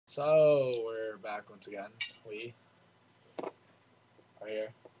So we're back once again. We are here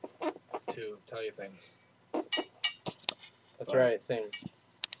to tell you things. That's right, things.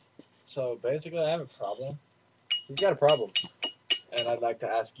 So basically, I have a problem, He's got a problem. and I'd like to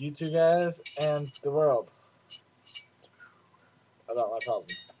ask you two guys and the world about my problem.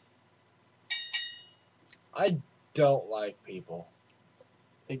 I don't like people.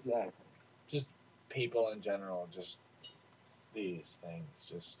 Exactly. Just people in general. Just these things.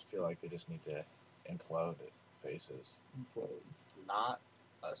 Just feel like they just need to implode faces. Not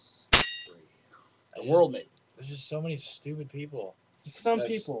us three. The world made. There's just so many stupid people. Some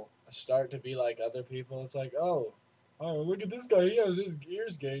That's- people. Start to be like other people. It's like, oh, look at this guy. He has his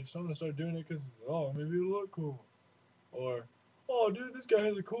ears gauged. So I'm gonna start doing it because, maybe it'll look cool. Or, oh, dude, this guy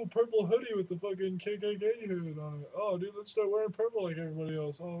has a cool purple hoodie with the fucking KKK hood on it. Oh, dude, let's start wearing purple like everybody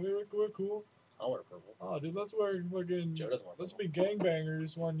else. Oh, we're cool. I'll wear purple. Oh, dude, let's wear fucking. Joe doesn't wear Let's purple. be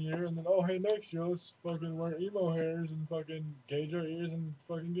gangbangers one year, and then hey, next year let's fucking wear emo hairs and fucking gauge our ears and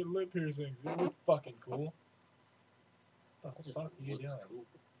fucking get lip piercings. Dude, we're fucking cool. What the fuck are you doing? Cool.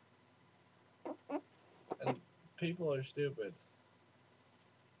 And people are stupid.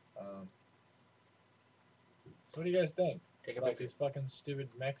 So what do you guys think Take a about picture. these fucking stupid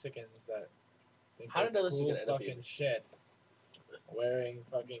Mexicans that think How they're did this cool gonna end up fucking here? shit, wearing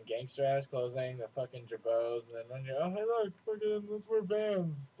fucking gangster ass clothing, the fucking jabots, and then when you're hey look, fucking let's wear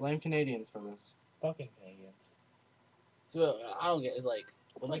Vans. Blame Canadians for this. Fucking Canadians. So I don't get. It's like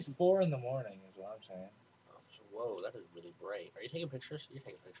It's what like makes them. 4 in the morning is what I'm saying. Whoa, that is really bright. Are you taking pictures? You're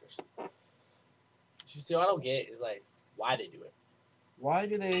taking pictures. See, what I don't get is like why they do it. Why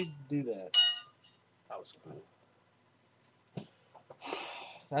do they do that? That was cool.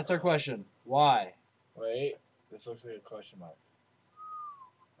 That's our question. Why? Wait, this looks like a question mark.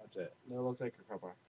 That's it. It looks like a crowbar.